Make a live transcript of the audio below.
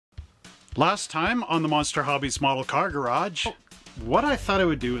Last time on the Monster Hobbies Model Car Garage, what I thought I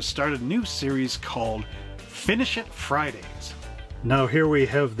would do is start a new series called Finish It Fridays. Now here we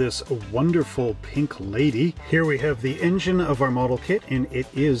have this wonderful pink lady. Here we have the engine of our model kit, and it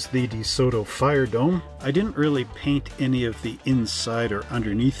is the DeSoto Fire Dome. I didn't really paint any of the inside or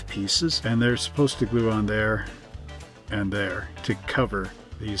underneath pieces, and they're supposed to glue on there and there to cover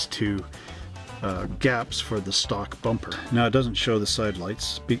these two gaps for the stock bumper. Now it doesn't show the side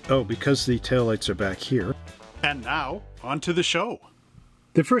lights, because the tail lights are back here. And now, on to the show.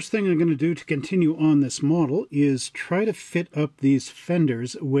 The first thing I'm going to do to continue on this model is try to fit up these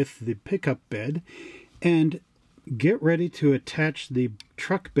fenders with the pickup bed and get ready to attach the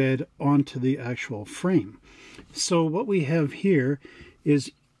truck bed onto the actual frame. So what we have here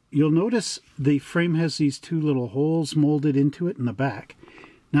is, you'll notice the frame has these two little holes molded into it in the back.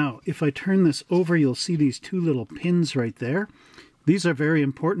 Now, if I turn this over, you'll see these two little pins right there. These are very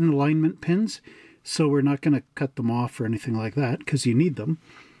important alignment pins, so we're not going to cut them off or anything like that, because you need them.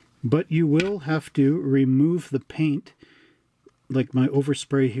 But you will have to remove the paint, like my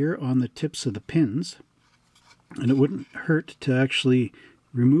overspray here, on the tips of the pins. And it wouldn't hurt to actually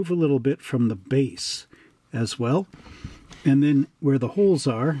remove a little bit from the base as well. And then where the holes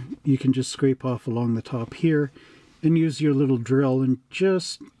are, you can just scrape off along the top here, and use your little drill and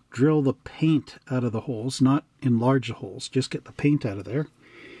just drill the paint out of the holes, not enlarge the holes, just get the paint out of there.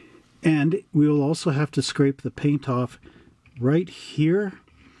 And we will also have to scrape the paint off right here,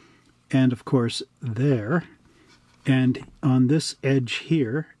 and of course there, and on this edge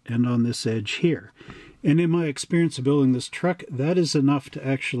here, and on this edge here. And in my experience of building this truck, that is enough to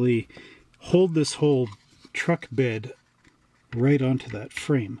actually hold this whole truck bed right onto that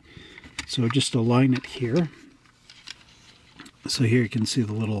frame. So just align it here. So here you can see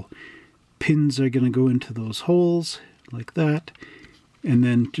the little pins are going to go into those holes like that. And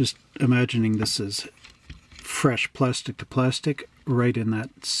then just imagining this is fresh plastic to plastic right in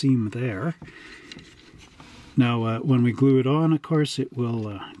that seam there. Now when we glue it on, of course, it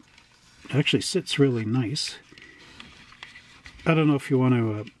will actually sits really nice. I don't know if you want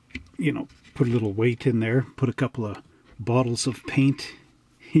to, put a little weight in there, put a couple of bottles of paint,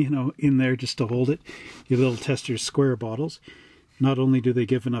 in there just to hold it. Your little Testors square bottles. Not only do they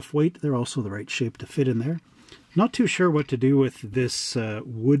give enough weight, they're also the right shape to fit in there. Not too sure what to do with this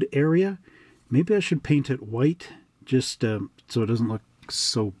wood area. Maybe I should paint it white, just so it doesn't look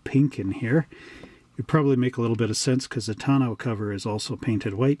so pink in here. It'd probably make a little bit of sense because the tonneau cover is also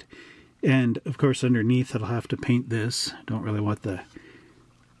painted white. And of course underneath I'll have to paint this. Don't really want the...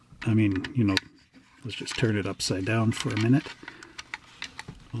 let's just turn it upside down for a minute.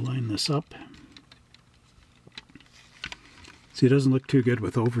 I'll line this up. See, it doesn't look too good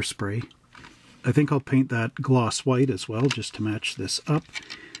with overspray. I think I'll paint that gloss white as well, just to match this up.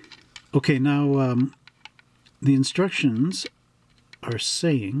 Okay, now the instructions are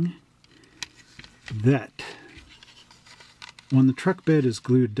saying that when the truck bed is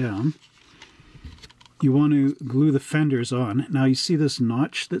glued down, you want to glue the fenders on. Now you see this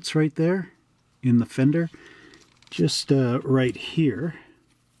notch that's right there in the fender? Just right here.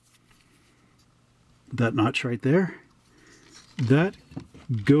 That notch right there. That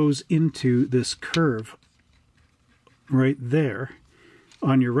goes into this curve right there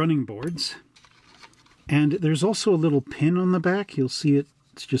on your running boards. And there's also a little pin on the back. You'll see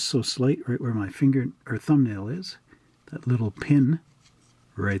it's just so slight right where my finger or thumbnail is. That little pin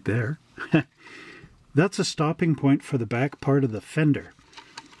right there. That's a stopping point for the back part of the fender.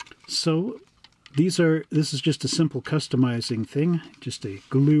 So this is just a simple customizing thing, just a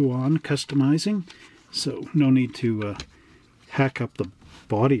glue-on customizing. So no need to hack up the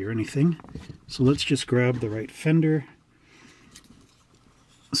body or anything. So let's just grab the right fender.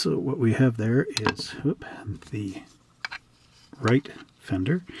 So what we have there is the right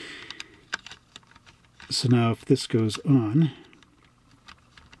fender. So now if this goes on,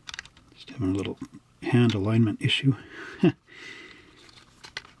 just having a little hand alignment issue.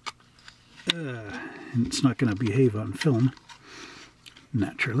 And it's not going to behave on film,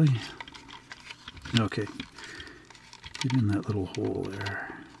 naturally. Okay. Get in that little hole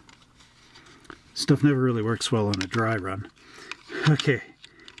there. Stuff never really works well on a dry run. Okay,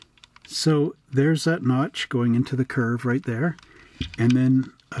 so there's that notch going into the curve right there. And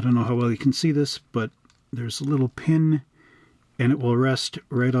then, I don't know how well you can see this, but there's a little pin, and it will rest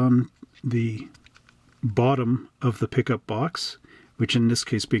right on the bottom of the pickup box, which in this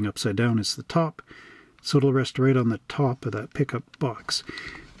case being upside down is the top. So it'll rest right on the top of that pickup box.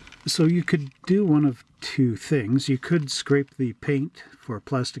 So you could do one of two things. You could scrape the paint for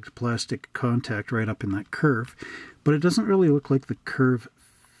plastic to plastic contact right up in that curve, but it doesn't really look like the curve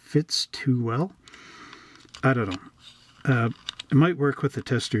fits too well. I don't know. It might work with the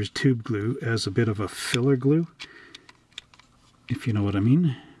tester's tube glue as a bit of a filler glue, if you know what I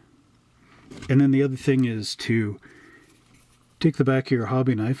mean. And then the other thing is to take the back of your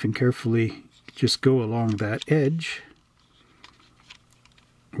hobby knife and carefully just go along that edge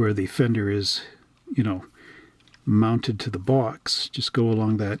where the fender is, you know, mounted to the box. Just go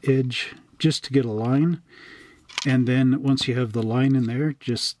along that edge just to get a line. And then once you have the line in there,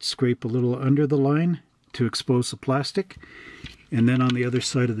 just scrape a little under the line to expose the plastic. And then on the other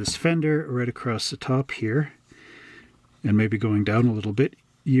side of this fender, right across the top here, and maybe going down a little bit,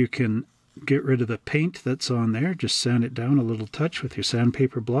 you can get rid of the paint that's on there. Just sand it down a little touch with your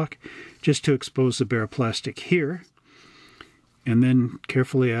sandpaper block, just to expose the bare plastic here. And then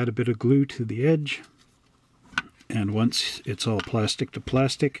carefully add a bit of glue to the edge. And once it's all plastic to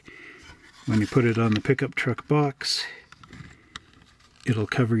plastic, when you put it on the pickup truck box, it'll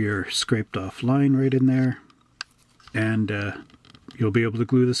cover your scraped off line right in there, and you'll be able to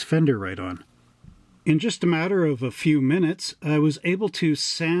glue this fender right on. In just a matter of a few minutes, I was able to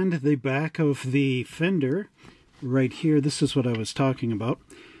sand the back of the fender right here. This is what I was talking about.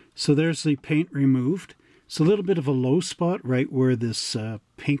 So there's the paint removed. It's a little bit of a low spot right where this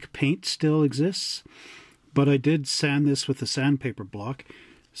pink paint still exists, but I did sand this with a sandpaper block.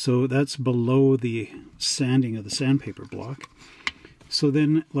 So that's below the sanding of the sandpaper block. So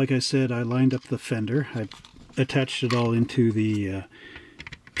then, like I said, I lined up the fender. I attached it all into the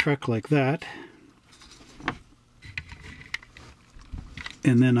truck like that.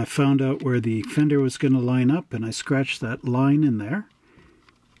 And then I found out where the fender was going to line up, and I scratched that line in there.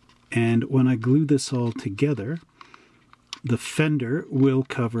 And when I glue this all together, the fender will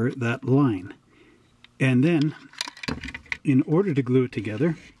cover that line. And then, in order to glue it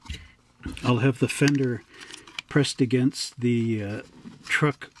together, I'll have the fender pressed against the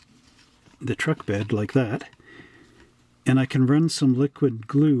truck bed like that, and I can run some liquid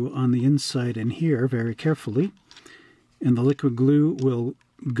glue on the inside in here very carefully, and the liquid glue will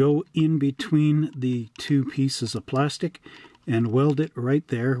go in between the two pieces of plastic and weld it right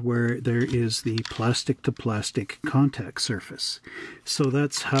there where there is the plastic to plastic contact surface. So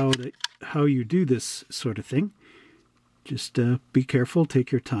that's how you do this sort of thing. Just be careful,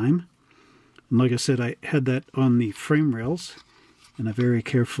 take your time. And like I said, I had that on the frame rails, and I very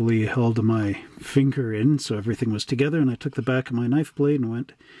carefully held my finger in so everything was together, and I took the back of my knife blade and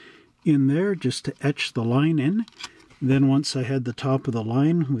went in there just to etch the line in. Then once I had the top of the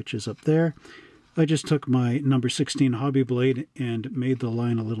line, which is up there, I just took my number 16 hobby blade and made the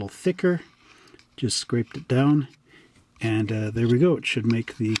line a little thicker, just scraped it down, and there we go. It should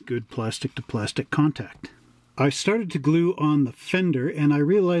make the good plastic to plastic contact. I started to glue on the fender, and I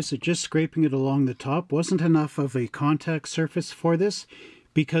realized that just scraping it along the top wasn't enough of a contact surface for this,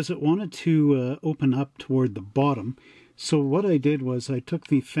 because it wanted to open up toward the bottom. So what I did was I took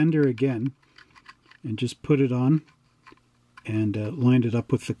the fender again and just put it on and lined it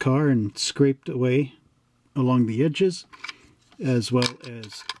up with the car and scraped away along the edges, as well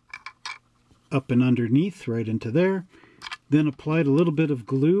as up and underneath right into there. Then applied a little bit of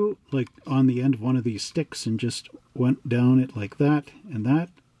glue like on the end of one of these sticks and just went down it like that and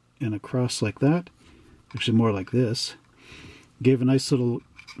across like that. Actually more like this. Gave a nice little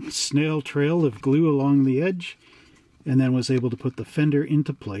snail trail of glue along the edge, and then was able to put the fender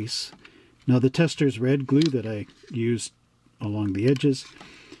into place. Now the tester's red glue that I used along the edges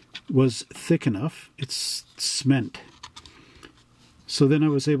was thick enough. It's cement. So then I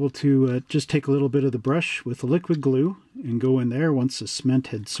was able to just take a little bit of the brush with the liquid glue and go in there once the cement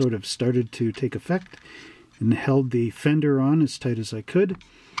had sort of started to take effect, and held the fender on as tight as I could.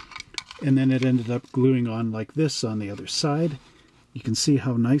 And then it ended up gluing on like this on the other side. You can see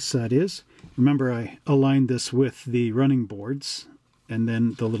how nice that is. Remember, I aligned this with the running boards and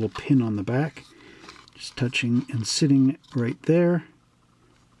then the little pin on the back. Just touching and sitting right there.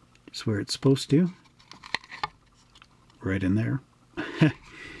 Just where it's supposed to. Right in there.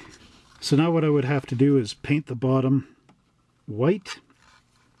 So now what I would have to do is paint the bottom white,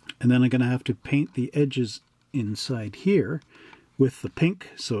 and then I'm going to have to paint the edges inside here with the pink,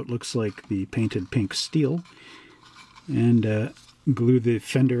 so it looks like the painted pink steel, and glue the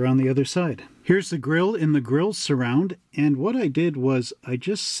fender on the other side. Here's the grill in the grill surround, and what I did was I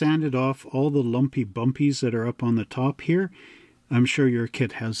just sanded off all the lumpy bumpies that are up on the top here. I'm sure your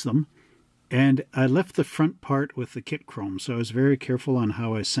kit has them. And I left the front part with the kit chrome, so I was very careful on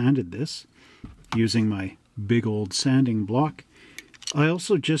how I sanded this, using my big old sanding block. I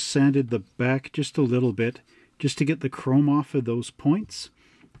also just sanded the back just a little bit, just to get the chrome off of those points,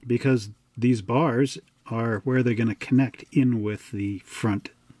 because these bars are where they're going to connect in with the front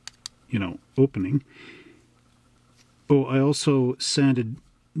you know, opening. Oh, I also sanded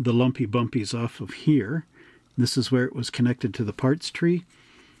the lumpy bumpies off of here. This is where it was connected to the parts tree.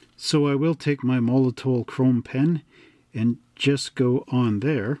 So I will take my Molotow chrome pen and just go on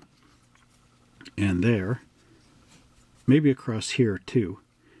there and there, maybe across here too.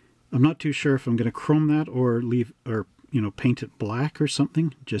 I'm not too sure if I'm going to chrome that or leave, or paint it black or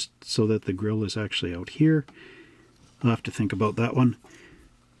something, just so that the grill is actually out here. I'll have to think about that one.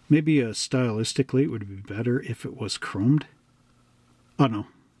 Maybe stylistically it would be better if it was chromed. Oh no,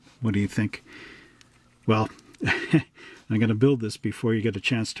 what do you think? Well, I'm going to build this before you get a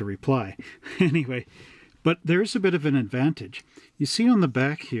chance to reply. Anyway, but there's a bit of an advantage. You see on the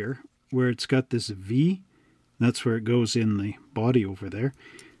back here where it's got this V, that's where it goes in the body over there.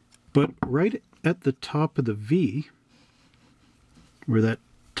 But right at the top of the V, where that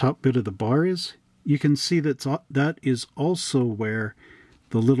top bit of the bar is, you can see that is also where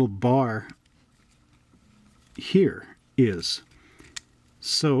the little bar here is.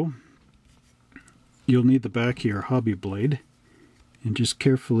 So you'll need the back of your hobby blade and just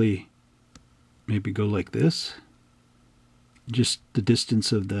carefully maybe go like this, just the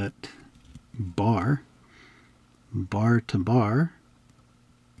distance of that bar to bar.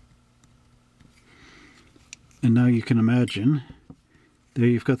 And now you can imagine there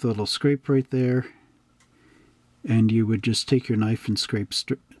you've got the little scrape right there, and you would just take your knife and scrape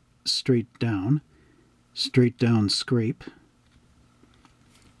straight down scrape.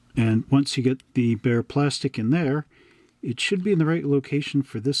 And once you get the bare plastic in there, it should be in the right location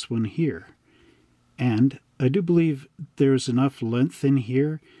for this one here. And I do believe there's enough length in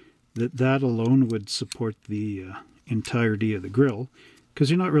here that alone would support the entirety of the grill, because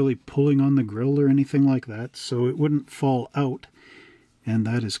you're not really pulling on the grill or anything like that, so it wouldn't fall out, and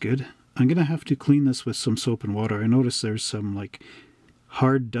that is good. I'm going to have to clean this with some soap and water. I noticed there's some like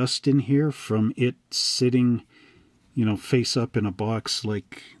hard dust in here from it sitting, face up in a box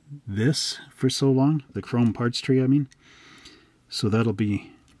like this for so long, the chrome parts tree I mean. So that'll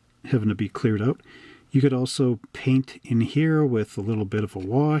be having to be cleared out. You could also paint in here with a little bit of a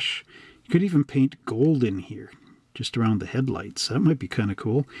wash. You could even paint gold in here, just around the headlights. That might be kind of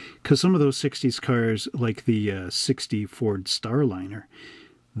cool, because some of those 60s cars, like the 60 Ford Starliner,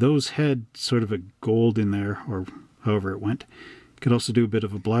 those had sort of a gold in there, or however it went. You could also do a bit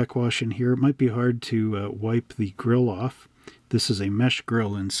of a black wash in here. It might be hard to wipe the grill off. This is a mesh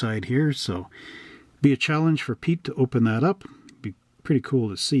grill inside here, so be a challenge for Pete to open that up. Be pretty cool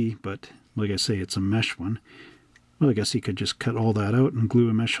to see, but like I say, it's a mesh one. Well, I guess he could just cut all that out and glue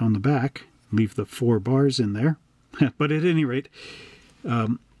a mesh on the back, leave the 4 bars in there. But at any rate,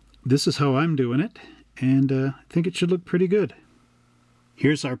 this is how I'm doing it, and I think it should look pretty good.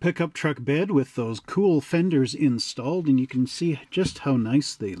 Here's our pickup truck bed with those cool fenders installed, and you can see just how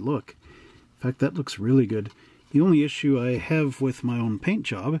nice they look. In fact, that looks really good. The only issue I have with my own paint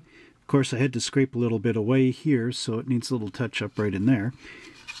job, of course I had to scrape a little bit away here, so it needs a little touch up right in there.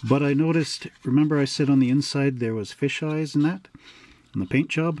 But I noticed, remember I said on the inside there was fish eyes and that, on the paint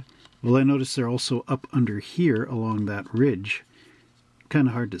job? Well, I noticed they're also up under here along that ridge. Kind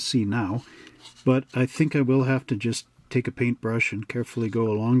of hard to see now, but I think I will have to just take a paintbrush and carefully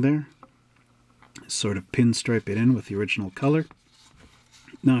go along there. Sort of pinstripe it in with the original color.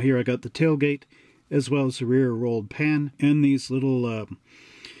 Now here I got the tailgate, as well as the rear rolled pan, and these little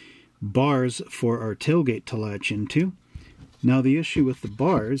bars for our tailgate to latch into. Now the issue with the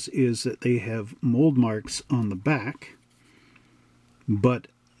bars is that they have mold marks on the back, but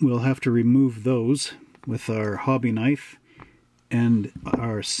we'll have to remove those with our hobby knife and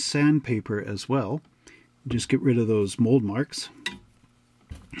our sandpaper as well. Just get rid of those mold marks,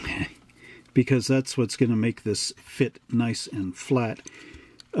 because that's what's going to make this fit nice and flat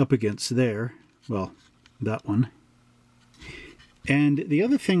up against there. Well, that one. And the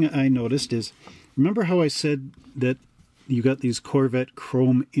other thing I noticed is, remember how I said that you got these Corvette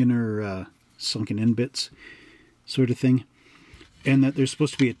chrome inner sunken in bits sort of thing, and that there's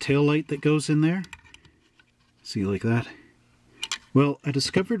supposed to be a tail light that goes in there? See, like that? Well, I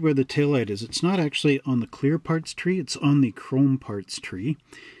discovered where the taillight is. It's not actually on the clear parts tree, it's on the chrome parts tree.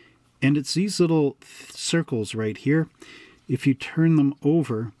 And it's these little circles right here. If you turn them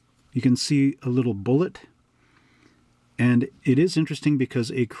over, you can see a little bullet. And it is interesting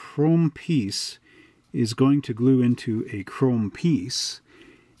because a chrome piece is going to glue into a chrome piece.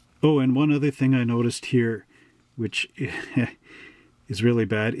 Oh, and one other thing I noticed here, which is really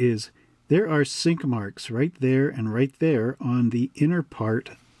bad, is there are sink marks right there and right there on the inner part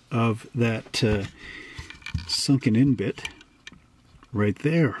of that sunken in bit right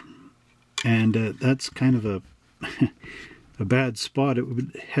there. And that's kind of a a bad spot. It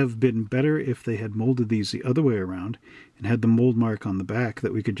would have been better if they had molded these the other way around and had the mold mark on the back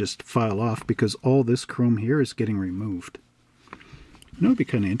that we could just file off, because all this chrome here is getting removed. You know, it'd be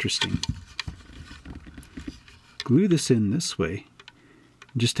kind of interesting. Glue this in this way.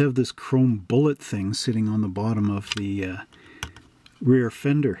 Just have this chrome bullet thing sitting on the bottom of the rear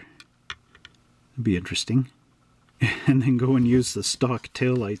fender. It'd be interesting. And then go and use the stock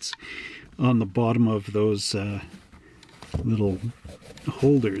taillights on the bottom of those little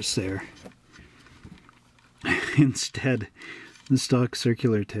holders there. Instead, the stock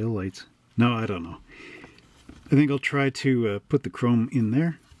circular taillights. No, I don't know. I think I'll try to put the chrome in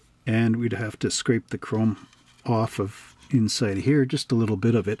there, and we'd have to scrape the chrome off of inside here, just a little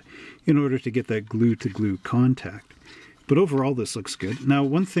bit of it, in order to get that glue-to-glue contact. But overall, this looks good. Now,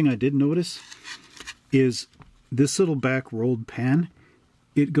 one thing I did notice is this little back rolled pan,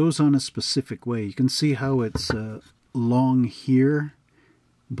 it goes on a specific way. You can see how it's long here,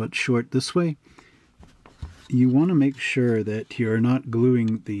 but short this way. You want to make sure that you're not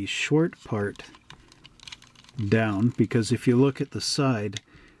gluing the short part down, because if you look at the side,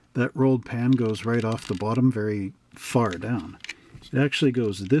 that rolled pan goes right off the bottom very far down. It actually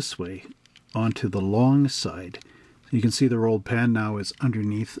goes this way onto the long side. You can see the rolled pan now is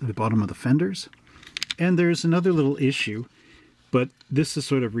underneath the bottom of the fenders. And there's another little issue, but this is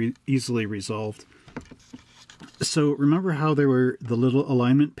sort of easily resolved. So remember how there were the little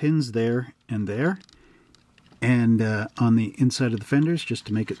alignment pins there, and on the inside of the fenders, just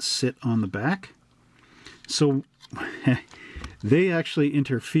to make it sit on the back? So they actually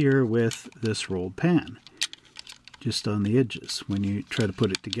interfere with this rolled pan, just on the edges when you try to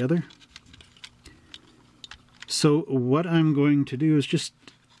put it together. So what I'm going to do is just,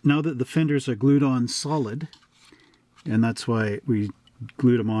 now that the fenders are glued on solid, and that's why we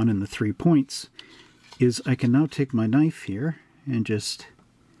glued them on in the 3 points, is I can now take my knife here and just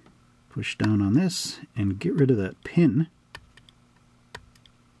push down on this and get rid of that pin.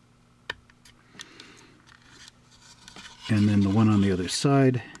 And then the one on the other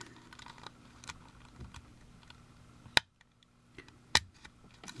side.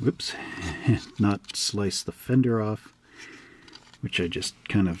 Whoops, not slice the fender off, which I just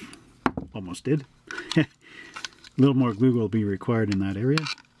kind of almost did. A little more glue will be required in that area.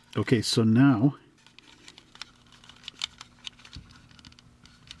 Okay, so now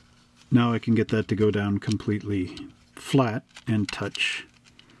I can get that to go down completely flat and touch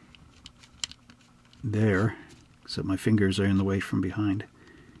there, except my fingers are in the way from behind.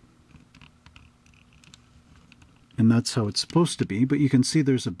 And that's how it's supposed to be, but you can see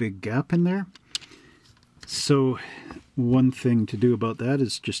there's a big gap in there. So one thing to do about that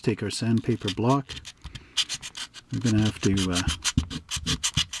is just take our sandpaper block. We're going to have to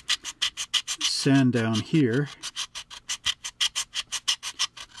sand down here.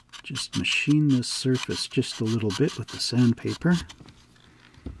 Just machine this surface just a little bit with the sandpaper.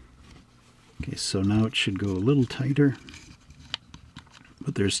 Okay, so now it should go a little tighter,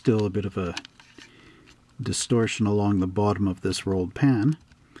 but there's still a bit of a distortion along the bottom of this rolled pan.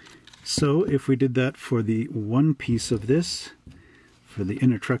 So if we did that for the one piece of this, for the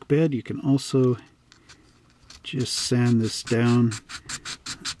inner truck bed, you can also just sand this down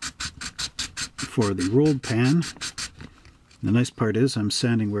for the rolled pan. The nice part is I'm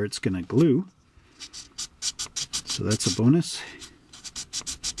sanding where it's going to glue, so that's a bonus.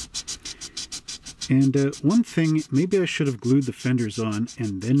 And one thing, maybe I should have glued the fenders on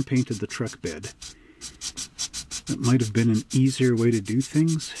and then painted the truck bed. That might have been an easier way to do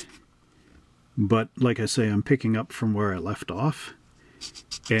things, but like I say, I'm picking up from where I left off,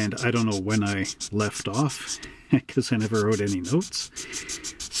 and I don't know when I left off because I never wrote any notes.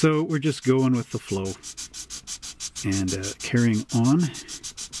 So we're just going with the flow and carrying on.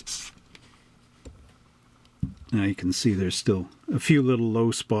 Now you can see there's still a few little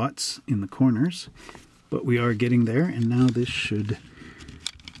low spots in the corners, but we are getting there, and now this should,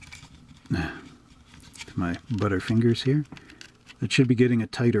 my butterfingers here, it should be getting a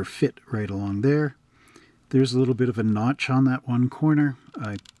tighter fit right along there. There's a little bit of a notch on that one corner.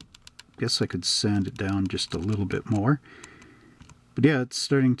 I guess I could sand it down just a little bit more. But yeah, it's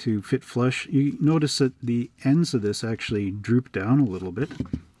starting to fit flush. You notice that the ends of this actually droop down a little bit,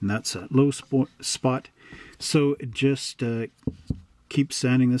 and that's that low spot. So just keep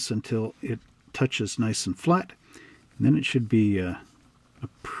sanding this until it touches nice and flat, and then it should be a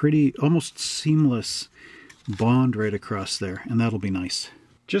pretty, almost seamless bond right across there, and that'll be nice.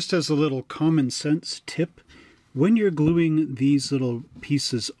 Just as a little common sense tip, when you're gluing these little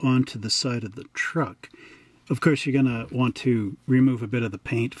pieces onto the side of the truck, of course you're going to want to remove a bit of the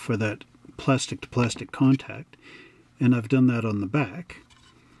paint for that plastic to plastic contact. and I've done that on the back,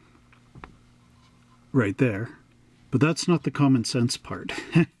 right there. But that's not the common sense part.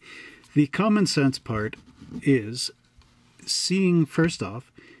 The common sense part is seeing, first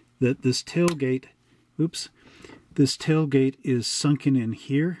off, that this tailgate, this tailgate is sunken in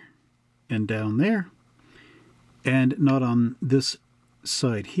here and down there, and not on this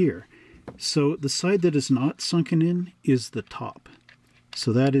side here. So the side that is not sunken in is the top.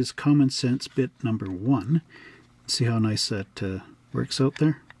 So that is common sense bit number 1. See how nice that works out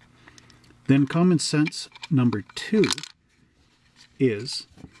there? Then common sense number 2 is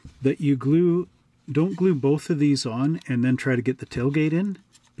that you don't glue both of these on and then try to get the tailgate in,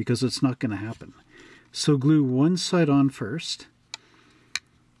 because it's not going to happen. So glue one side on first,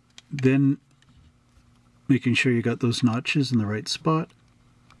 then making sure you got those notches in the right spot.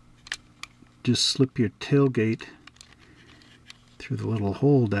 Just slip your tailgate through the little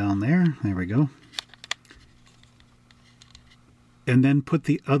hole down there. There we go. And then put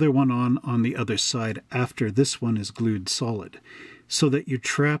the other one on the other side after this one is glued solid, so that you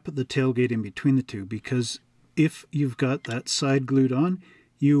trap the tailgate in between the two, because if you've got that side glued on,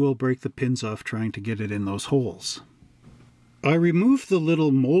 you will break the pins off trying to get it in those holes. I removed the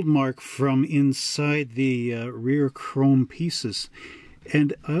little mold mark from inside the rear chrome pieces,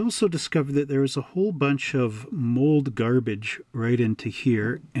 and I also discovered that there was a whole bunch of mold garbage right into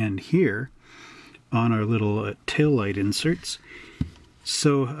here and here on our little taillight inserts.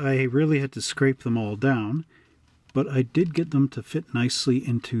 So I really had to scrape them all down, but I did get them to fit nicely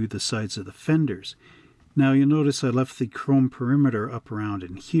into the sides of the fenders. Now you'll notice I left the chrome perimeter up around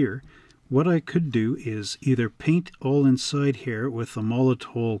in here. What I could do is either paint all inside here with a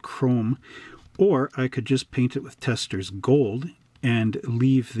Molotow chrome, or I could just paint it with Testors gold and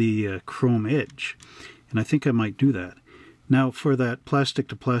leave the chrome edge. And I think I might do that. Now for that plastic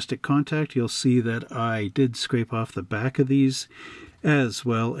to plastic contact, you'll see that I did scrape off the back of these, as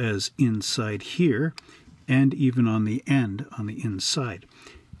well as inside here, and even on the end on the inside.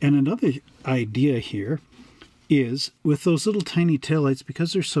 And another idea here is with those little tiny taillights,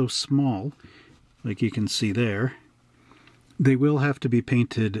 because they're so small, like you can see there, they will have to be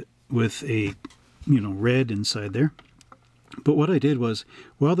painted with a, red inside there. But what I did was,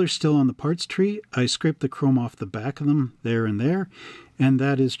 while they're still on the parts tree, I scraped the chrome off the back of them there and there, and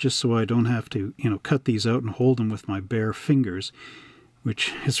that is just so I don't have to, cut these out and hold them with my bare fingers,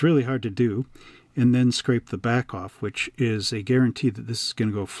 which is really hard to do, and then scrape the back off, which is a guarantee that this is going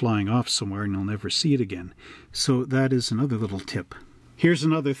to go flying off somewhere and you'll never see it again. So that is another little tip. Here's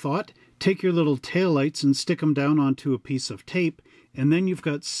another thought. Take your little taillights and stick them down onto a piece of tape, and then you've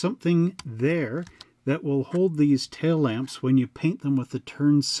got something there that will hold these tail lamps when you paint them with the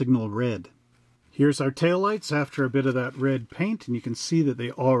turn signal red. Here's our taillights after a bit of that red paint, and you can see that they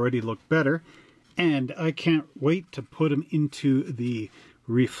already look better. And I can't wait to put them into the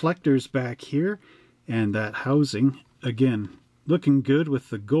reflectors back here and that housing. Again, looking good with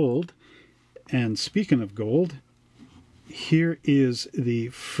the gold. And speaking of gold, here is the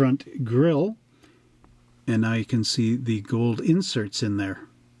front grille, and now you can see the gold inserts in there.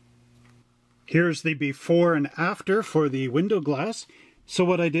 Here's the before and after for the window glass. So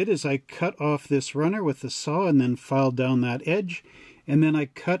what I did is I cut off this runner with the saw and then filed down that edge, and then I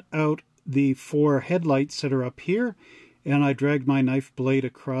cut out the 4 headlights that are up here, and I dragged my knife blade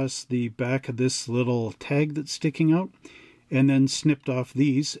across the back of this little tag that's sticking out, and then snipped off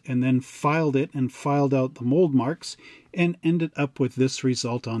these, and then filed it and filed out the mold marks, and ended up with this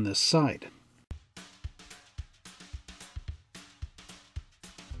result on this side.